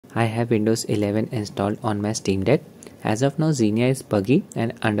I have Windows 11 installed on my Steam Deck. As of now, Xenia is buggy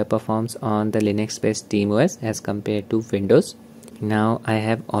and underperforms on the Linux-based SteamOS as compared to Windows. Now I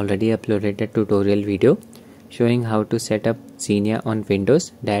have already uploaded a tutorial video showing how to set up Xenia on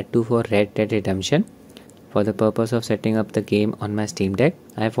Windows, that too for Red Dead Redemption. For the purpose of setting up the game on my Steam Deck,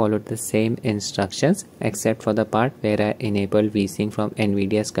 I followed the same instructions except for the part where I enable VSync from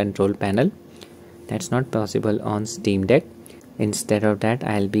NVIDIA's control panel. That's not possible on Steam Deck. Instead of that,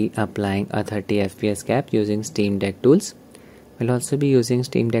 I'll be applying a 30 FPS cap using Steam Deck tools. We'll also be using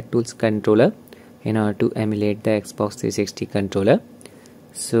Steam Deck tools controller in order to emulate the Xbox 360 controller.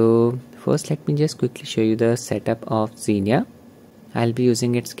 So first let me just quickly show you the setup of Xenia. I'll be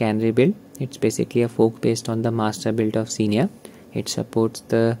using its Canary build. It's basically a fork based on the master build of Xenia. It supports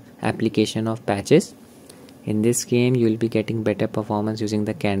the application of patches. In this game you will be getting better performance using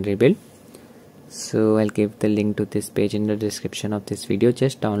the Canary build. So I'll give the link to this page in the description of this video.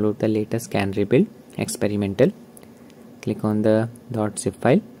 Just download the latest Canary build experimental. Click on the .zip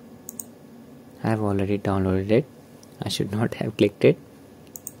file. I have already downloaded it. I should not have clicked it.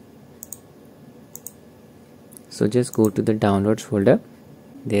 So just go to the downloads folder.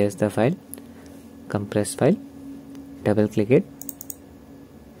 There's the file, compressed file. Double click it.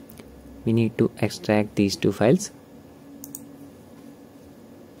 We need to extract these two files.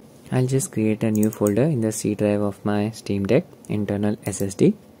 I'll just create a new folder in the C drive of my Steam Deck internal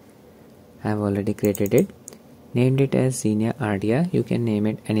SSD. I have already created it. Named it as Xenia RDR. You can name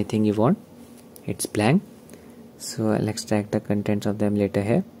it anything you want. It's blank. So I'll extract the contents of the emulator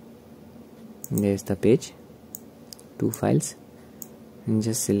here. There's the page. Two files. And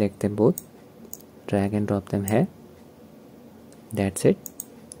just select them both. Drag and drop them here. That's it.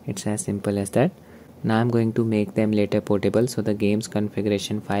 It's as simple as that. Now I'm going to make the emulator portable, so the game's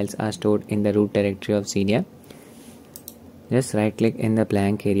configuration files are stored in the root directory of Xenia. Just right click in the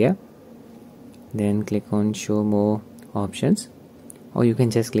blank area, then click on show more options, or you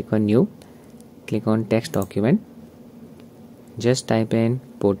can just click on new. Click on text document, just type in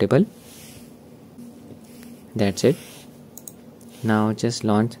portable. That's it. Now just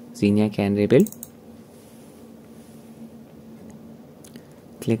launch Xenia Canary build.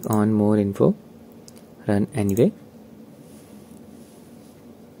 Click on more info. Run anyway.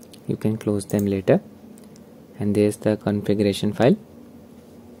 You can close them later. And there's the configuration file.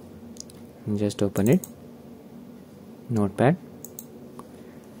 And just open it. Notepad.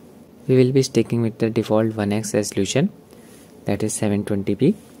 We will be sticking with the default 1x resolution, that is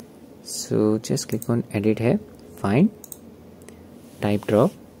 720p. So just click on edit here. Find. Type draw.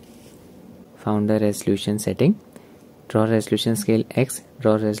 Found the resolution setting. Draw resolution scale X,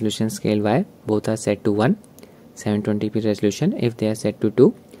 draw resolution scale Y, both are set to 1. 720p resolution. If they are set to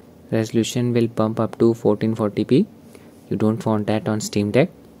 2, resolution will bump up to 1440p. You don't want that on Steam Deck.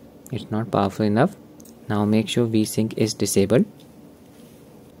 It's not powerful enough. Now make sure VSync is disabled.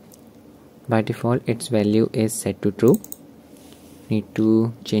 By default, its value is set to true. Need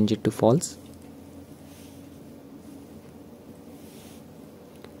to change it to false.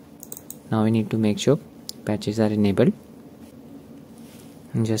 Now we need to make sure patches are enabled.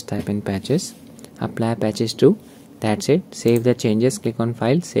 And just type in patches. Apply patches true. That's it. Save the changes. Click on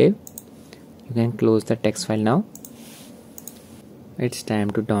file. Save. You can close the text file now. It's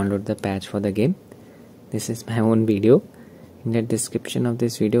time to download the patch for the game. This is my own video. In the description of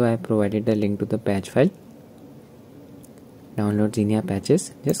this video, I have provided the link to the patch file. Download Xenia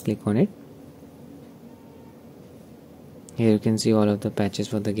patches. Just click on it. Here you can see all of the patches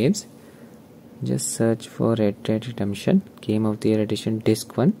for the games. Just search for Red Dead Redemption Game of the Year Edition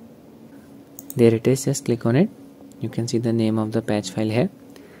Disc 1. There it is. Just click on it. You can see the name of the patch file here.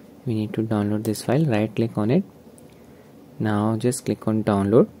 We need to download this file. Right click on it. Now just click on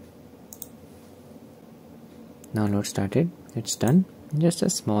download. Download started. It's done. Just a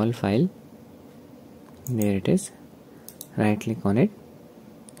small file. There it is. Right click on it.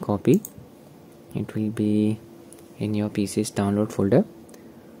 Copy. It will be in your PC's download folder.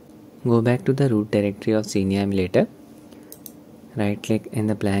 Go back to the root directory of Xenia emulator. Right click in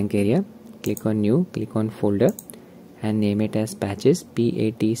the blank area. Click on new. Click on folder and name it as patches.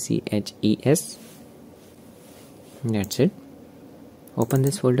 PATCHES. That's it. Open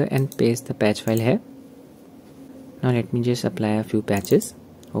this folder and paste the patch file here. Now let me just apply a few patches.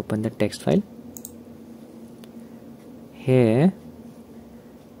 Open the text file. Here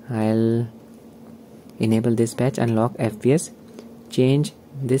I'll enable this patch. Unlock FPS. Change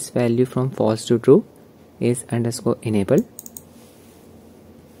this value from false to true is underscore enabled.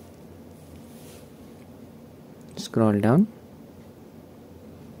 Scroll down.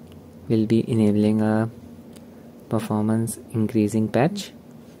 We'll be enabling a performance increasing patch.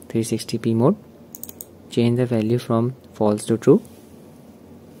 360p mode. Change the value from false to true.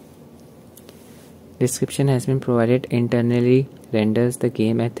 Description has been provided. Internally renders the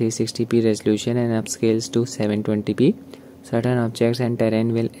game at 360p resolution and upscales to 720p. Certain objects and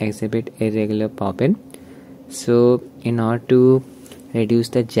terrain will exhibit irregular pop-in. So in order to reduce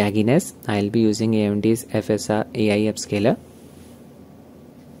the jagginess, I'll be using AMD's FSR AI upscaler.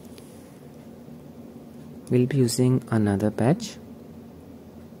 We'll be using another patch.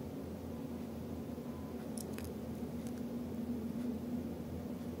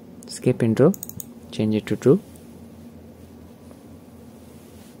 Skip intro, change it to true.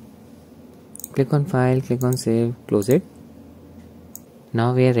 Click on file, click on save, close it.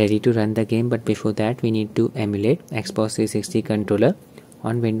 Now we are ready to run the game, but before that we need to emulate Xbox 360 controller.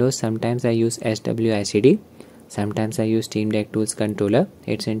 On Windows, sometimes I use SWICD, sometimes I use Steam Deck Tools controller.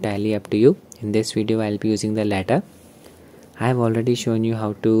 It's entirely up to you. In this video I'll be using the latter. I have already shown you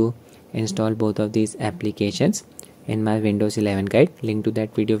how to install both of these applications in my Windows 11 guide. Link to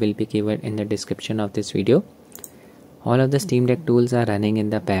that video will be given in the description of this video. All of the Steam Deck tools are running in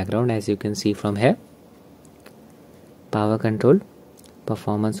the background, as you can see from here. Power control,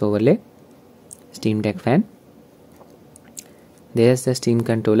 performance overlay, Steam Deck fan. There's the Steam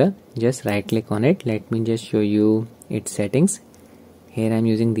controller. Just right click on it. Let me just show you its settings. Here I'm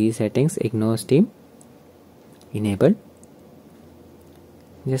using these settings. Ignore Steam, enable.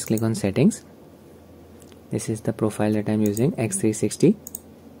 Just click on settings. This is the profile that I'm using, X360.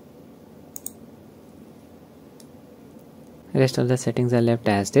 Rest of the settings are left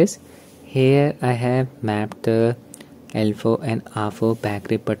as is. Here I have mapped the L4 and R4 back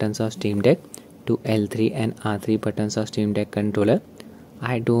grip buttons of Steam Deck to L3 and R3 buttons of Steam Deck controller.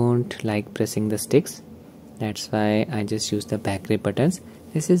 I don't like pressing the sticks, that's why I just use the back grip buttons.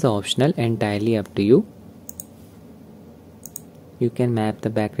 This is optional, entirely up to you. You can map the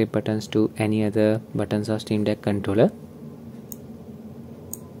back grip buttons to any other buttons of Steam Deck controller.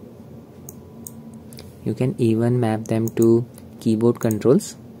 You can even map them to keyboard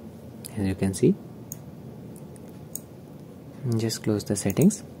controls, as you can see. Just close the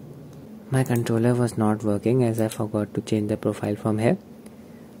settings. My controller was not working as I forgot to change the profile from here.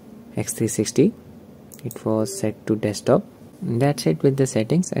 X360, it was set to desktop. That's it with the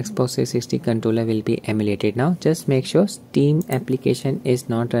settings. Xbox 360 controller will be emulated now. Just make sure Steam application is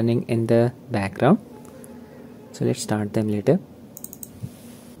not running in the background. So let's start the emulator.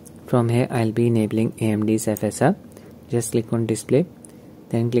 From here I'll be enabling AMD's FSR. Just click on display,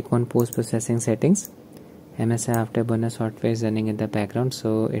 then click on post processing settings. MSI Afterburner software is running in the background,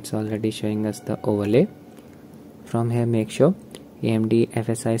 so it's already showing us the overlay. From here make sure AMD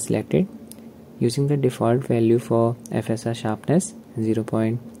FSI is selected. Using the default value for FSR sharpness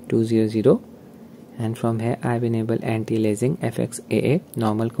 0.200, and from here I've enabled anti-aliasing FXAA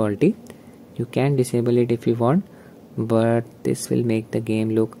normal quality. You can disable it if you want, but this will make the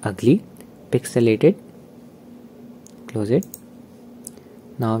game look ugly, pixelated. Close it.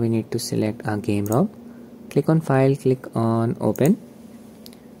 Now we need to select our game ROM. Click on file, click on open.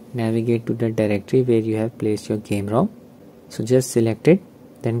 Navigate to the directory where you have placed your game ROM. So just select it,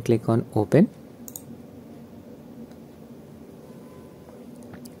 then click on open.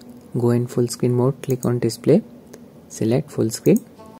 Go in full screen mode, click on display, select full screen.